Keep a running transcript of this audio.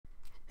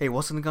Hey,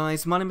 what's up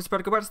guys, my name is Brad,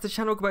 welcome back to the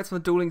channel, welcome back to my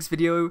Duel Links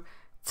video.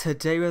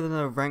 Today we have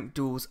another ranked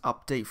duels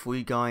update for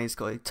you guys,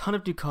 got a ton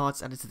of new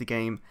cards added to the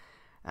game,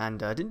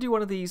 and I didn't do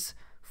one of these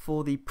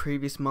for the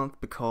previous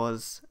month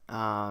because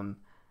I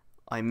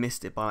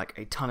missed it by like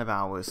a ton of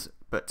hours,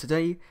 but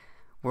today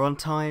we're on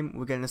time,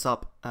 we're getting this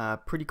up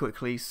pretty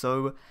quickly,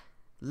 so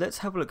let's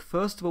have a look.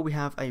 First of all, we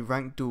have a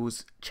ranked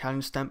duels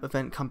challenge stamp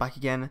event come back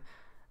again,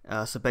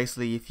 so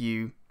basically if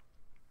you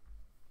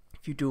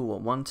duel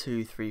 1,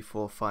 2, 3,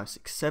 4, 5,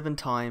 6, 7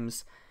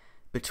 times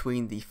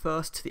between the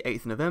 1st to the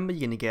 8th of November,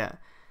 you're going to get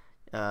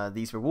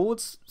these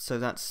rewards, so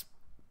that's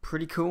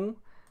pretty cool.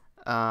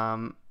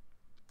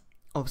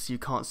 Obviously you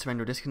can't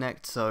surrender or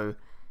disconnect, so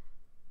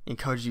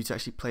encourage you to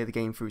actually play the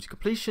game through to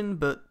completion,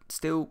 but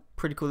still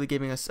pretty cool. They're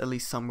giving us at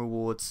least some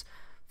rewards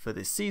for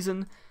this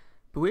season.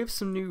 But we have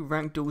some new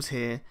ranked duels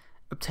here.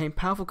 Obtain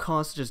powerful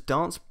cards such as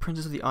Dance,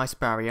 Princess of the Ice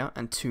Barrier,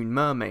 and Toon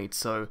Mermaid,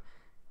 so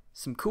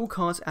some cool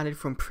cards added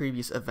from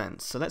previous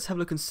events. So let's have a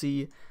look and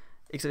see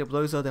exactly what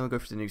those are, then we'll go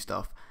through the new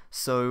stuff.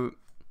 So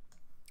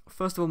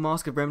first of all,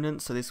 Mask of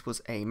Remnants. So this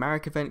was a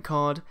Marek event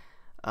card.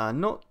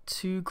 Not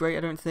too great, I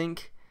don't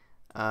think.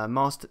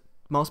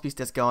 Masterpiece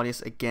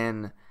Desgardius,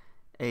 again,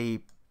 a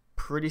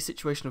pretty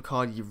situational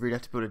card. You really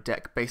have to build a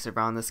deck based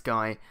around this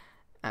guy,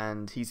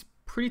 and he's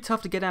pretty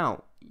tough to get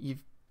out. You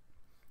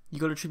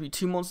got to tribute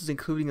 2 monsters,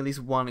 including at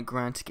least 1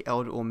 Grantic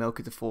Elder or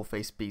Melkor the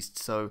Four-Faced Beast,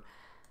 so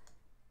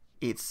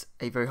it's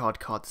a very hard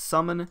card to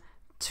summon.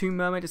 Toon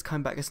Mermaid is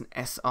coming back as an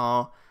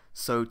SR,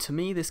 so to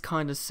me this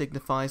kind of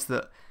signifies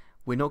that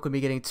we're not going to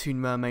be getting Toon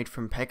Mermaid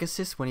from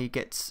Pegasus when he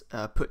gets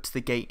put to the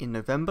gate in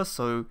November,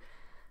 so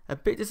a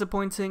bit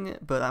disappointing,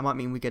 but that might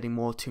mean we're getting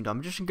more Toon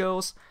Magician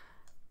Girls.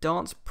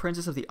 Dance,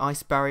 Princess of the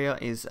Ice Barrier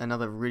is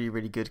another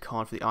really good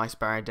card for the Ice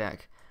Barrier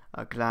deck.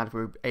 Glad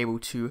we're able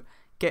to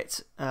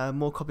get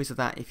more copies of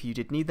that if you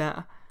did need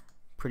that.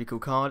 Pretty cool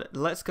card.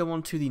 Let's go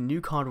on to the new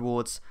card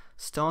rewards,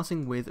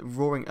 starting with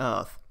Roaring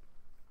Earth.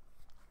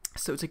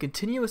 So it's a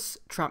continuous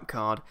trap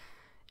card.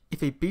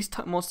 If a beast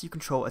type monster you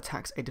control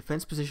attacks a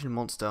defense position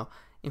monster,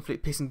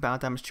 inflict piercing battle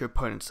damage to your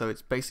opponent. So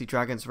it's basically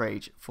Dragon's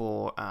Rage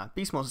for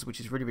beast monsters, which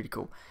is really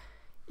cool.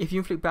 If you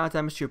inflict battle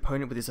damage to your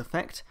opponent with this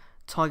effect,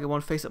 target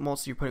one face-up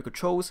monster your opponent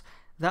controls,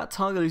 that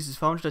target loses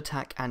 500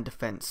 attack and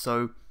defense.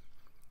 So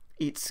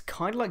it's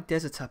kind of like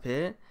Desert Tap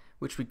here,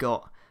 which we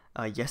got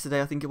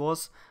yesterday, I think it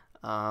was.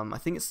 I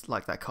think it's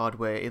like that card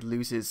where it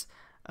loses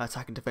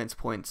attack and defense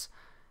points.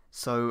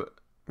 So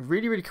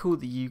really cool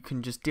that you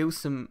can just deal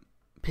some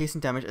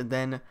piercing damage and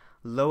then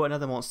lower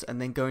another monster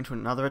and then go into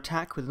another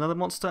attack with another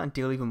monster and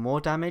deal even more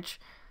damage.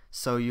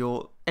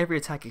 So every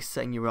attack is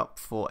setting you up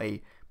for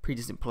a pretty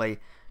decent play.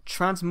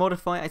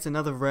 Transmodify is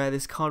another rare.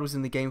 This card was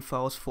in the game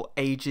files for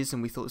ages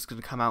and we thought it was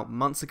going to come out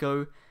months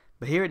ago,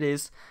 but here it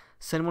is.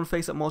 Send one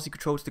face-up monster you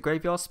control to the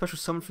graveyard, special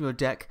summon from your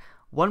deck,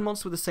 1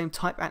 monster with the same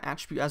type and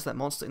attribute as that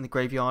monster in the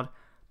graveyard,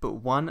 but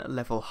 1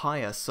 level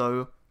higher.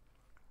 So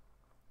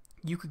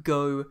you could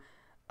go,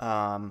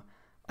 I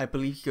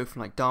believe you go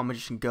from like Dark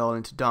Magician Girl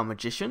into Dark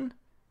Magician.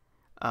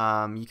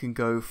 You can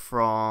go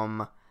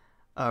from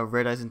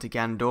Red Eyes into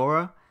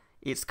Gandora.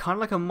 It's kind of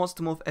like a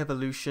Monster Morph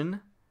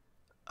evolution,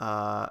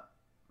 but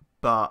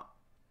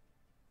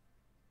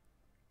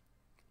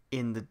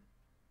in the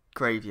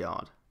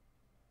graveyard.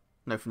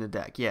 No, from the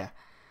deck, yeah.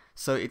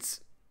 So it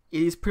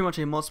is pretty much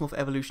a Monster Morph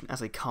evolution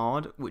as a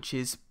card, which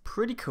is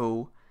pretty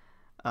cool.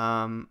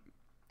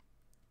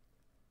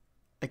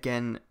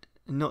 Again,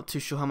 not too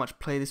sure how much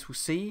play this will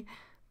see,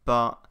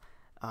 but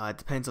it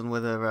depends on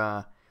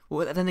whether...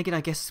 well, then again,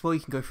 I guess as well you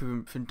can go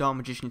from Dark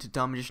Magician into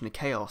Dark Magician to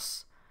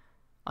Chaos,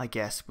 I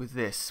guess, with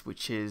this,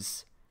 which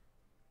is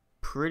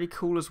pretty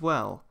cool as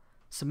well.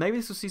 So maybe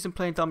this will see some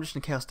play in Dark Magician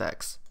and Chaos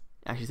decks,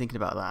 actually thinking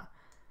about that.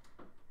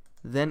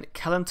 Then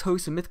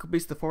Kalantos, a mythical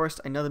beast of the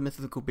forest, another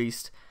mythical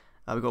beast.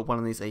 We got one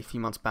of these a few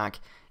months back.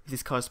 If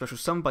this card is special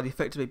summoned by the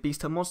effect of a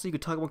beast type monster, you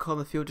could target one card on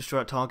the field, destroy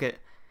that target.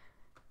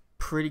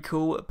 Pretty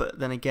cool, but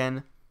then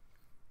again,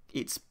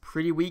 it's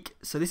pretty weak.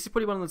 So this is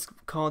probably one of those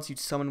cards you'd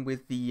summon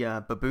with the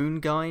baboon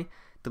guy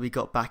that we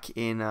got back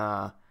in,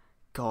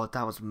 God,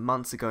 that was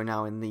months ago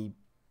now, in the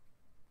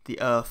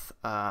Earth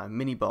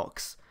mini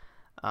box.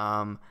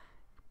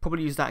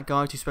 Probably use that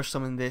guy to special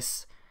summon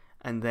this,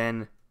 and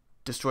then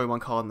destroy 1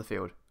 card on the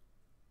field.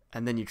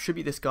 And then you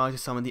tribute this guy to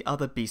summon the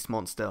other beast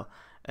monster,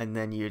 and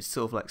then you'd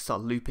sort of like start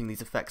looping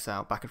these effects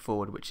out back and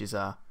forward, which is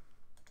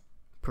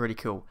pretty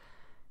cool.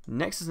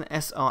 Next is an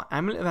SR,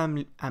 Amulet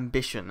of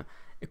Ambition.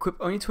 Equip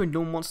only to a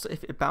normal monster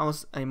if it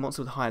battles a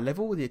monster with a higher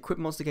level. The equipped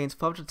monster gains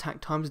 500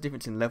 attack times the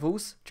difference in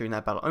levels during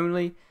that battle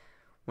only.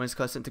 When this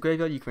card is sent to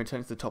graveyard, you can return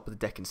it to the top of the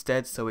deck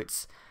instead. So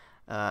it's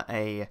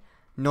a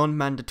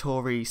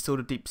non-mandatory sort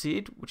of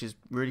deep-seated, which is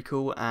really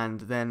cool. And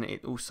then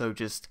it also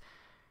just...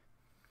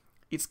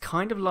 it's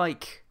kind of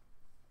like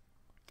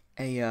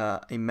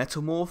a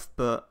Metal Morph,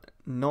 but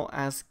not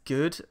as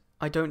good,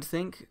 I don't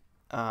think.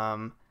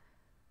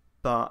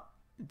 But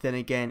then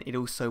again, it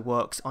also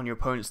works on your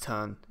opponent's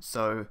turn.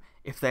 So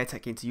if they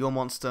attack into your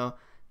monster,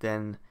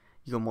 then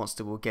your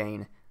monster will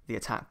gain the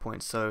attack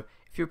points. So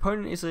If your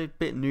opponent is a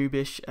bit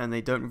noobish and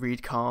they don't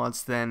read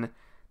cards, then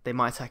they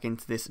might attack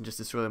into this and just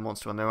destroy the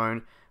monster on their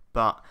own.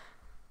 But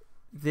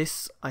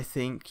this, I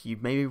think, you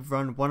maybe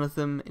run one of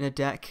them in a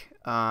deck.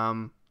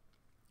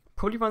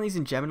 Probably run these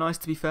in Geminis,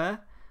 to be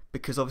fair,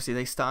 because obviously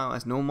they start out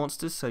as normal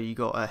monsters. So you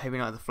got a Heavy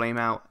Knight of the Flame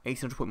out,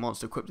 1800 point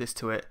monster, equip this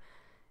to it.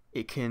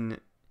 It can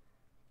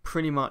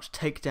pretty much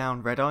take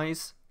down Red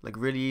Eyes like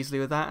really easily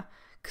with that,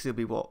 because it'll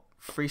be what,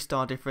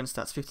 3-star difference.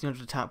 That's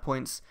 1500 attack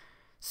points.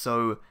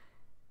 So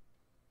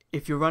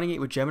if you're running it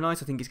with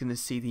Geminis, I think it's going to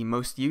see the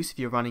most use. If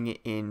you're running it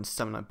in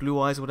something like Blue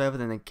Eyes or whatever,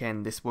 then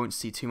again this won't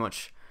see too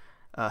much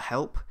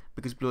help,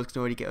 because Blue Eyes can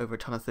already get over a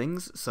ton of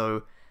things.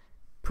 So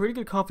pretty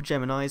good card for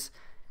Geminis.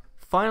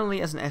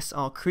 Finally, as an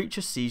SR,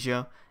 Creature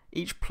Seizure.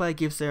 Each player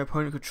gives their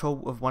opponent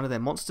control of one of their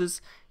monsters.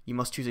 You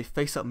must choose a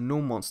face-up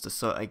normal monster.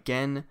 So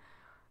again,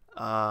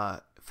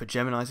 for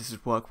Geminis, this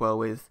would work well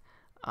with.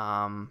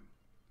 I'm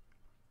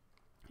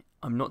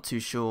not too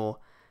sure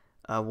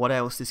what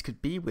else this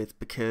could be with,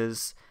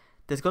 because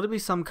there's got to be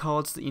some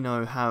cards that, you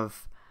know,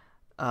 have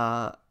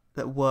that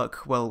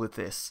work well with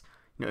this.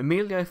 You know,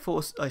 immediately I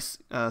thought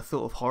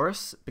of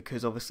Horus,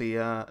 because obviously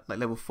like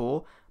level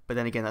 4, but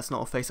then again that's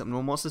not a face-up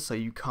normal monster, so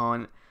you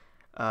can't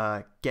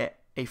get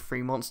a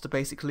free monster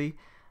basically.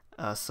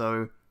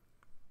 So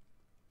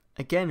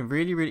again,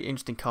 really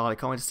interesting card. I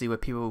can't wait to see where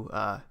people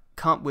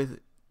come up with.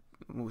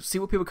 We'll see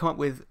what people come up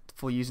with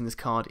for using this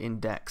card in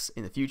decks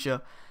in the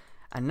future.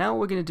 And now what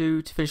we're going to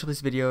do to finish off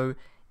this video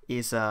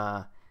is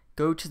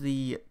go to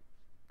the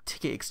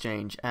ticket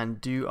exchange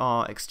and do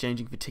our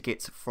exchanging for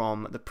tickets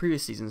from the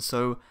previous season.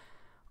 So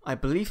I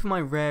believe for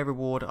my rare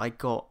reward I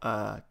got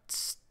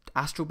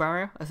Astral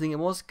Barrier, I think it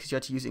was, because you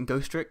had to use it in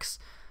Ghost Tricks.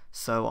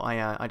 So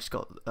I just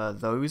got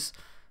those.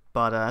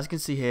 But as you can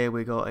see here,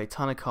 we got a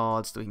ton of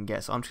cards that we can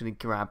get. So I'm just going to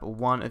grab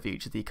one of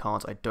each of the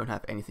cards. I don't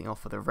have anything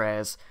off for the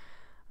rares,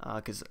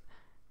 because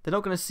they're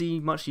not going to see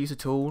much use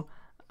at all,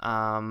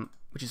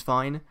 which is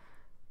fine.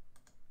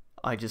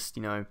 I just,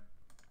 you know,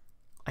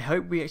 I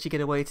hope we actually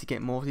get a way to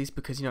get more of these,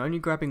 because, you know, only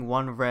grabbing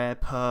one rare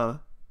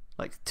per,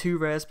 like 2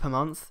 rares per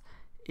month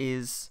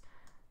is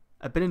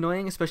a bit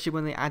annoying, especially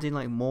when they add in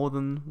like more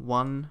than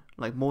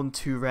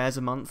 2 rares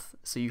a month.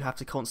 So you have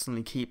to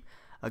constantly keep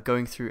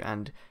going through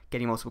and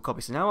getting multiple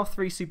copies. So now our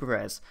 3 super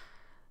rares.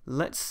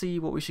 Let's see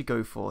what we should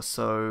go for.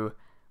 So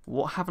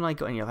what haven't I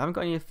got any of? I haven't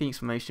got any of Phoenix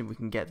Formation. We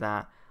can get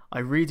that. I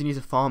really do need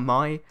to farm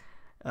my.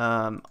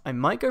 I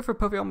might go for a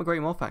Perfect Armor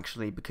Great Moth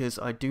actually, because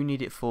I do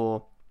need it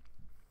for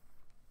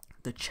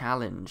the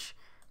challenge.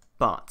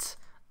 But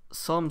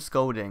Solemn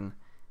Scolding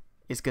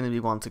is going to be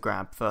one to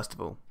grab first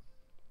of all.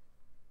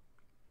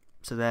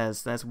 So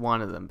there's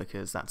one of them,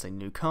 because that's a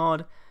new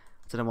card. I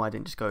don't know why I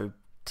didn't just go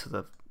to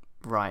the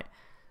right.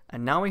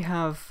 And now we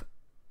have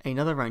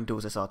another Ranked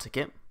Duels SR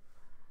ticket.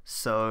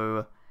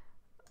 So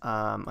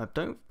I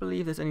don't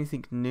believe there's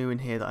anything new in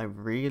here that I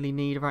really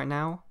need right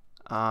now.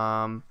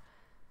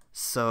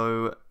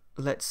 So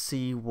let's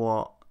see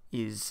what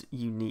is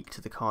unique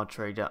to the card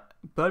trader.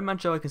 Birdman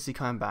Joe I can see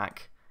coming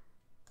back.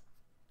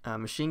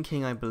 Machine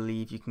King I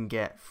believe you can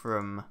get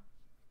from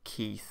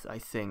Keith, I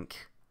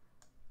think.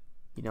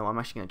 You know, I'm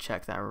actually going to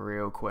check that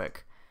real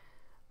quick.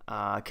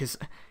 Because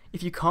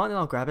if you can't, then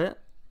I'll grab it.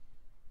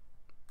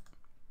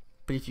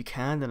 But if you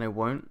can, then I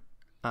won't.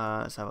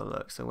 Let's have a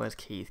look. So where's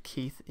Keith?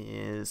 Keith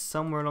is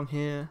somewhere along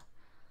here.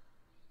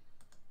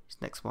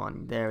 Next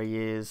one, there he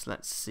is.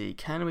 Let's see,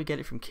 can we get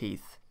it from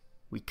Keith?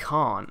 We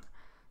can't,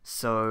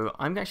 so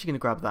I'm actually going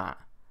to grab that.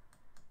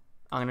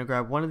 I'm going to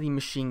grab one of the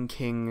Machine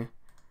King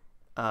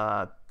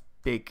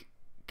big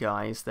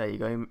guys. There you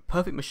go,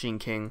 Perfect Machine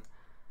King.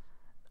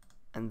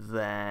 And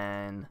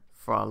then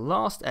for our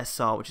last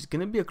SR, which is going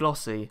to be a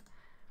glossy,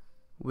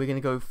 we're going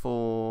to go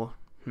for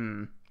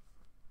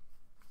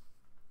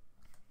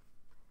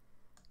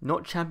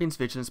not Champion's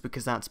Vigilance,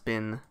 because that's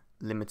been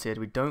limited.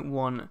 We don't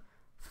want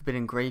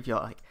Forbidden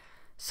Graveyard. Like,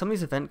 some of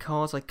these event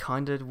cards I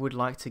kind of would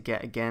like to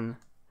get again.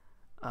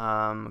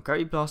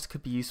 Gravity Blast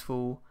could be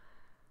useful.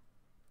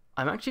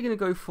 I'm actually going to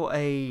go for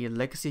a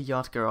Legacy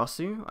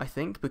Yatagarasu, I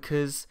think,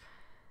 because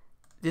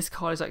this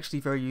card is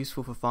actually very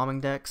useful for farming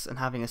decks, and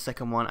having a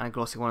second one and a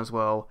glossy one as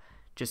well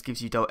just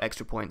gives you double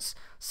extra points.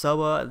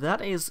 So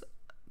that is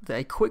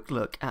a quick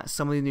look at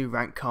some of the new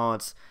ranked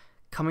cards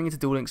coming into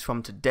Duel Links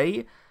from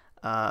today.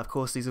 Of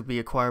course, these will be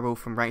acquirable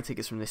from ranked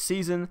tickets from this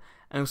season,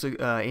 and also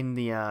in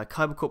the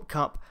Kyber Corp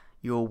Cup,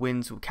 your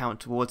wins will count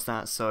towards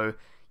that, so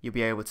you'll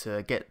be able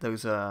to get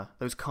those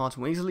cards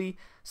more easily.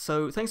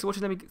 So thanks for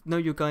watching. Let me know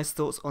your guys'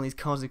 thoughts on these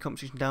cards in the comment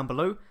section down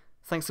below.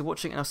 Thanks for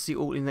watching, and I'll see you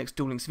all in the next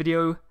Duel Links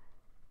video.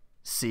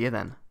 See you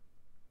then.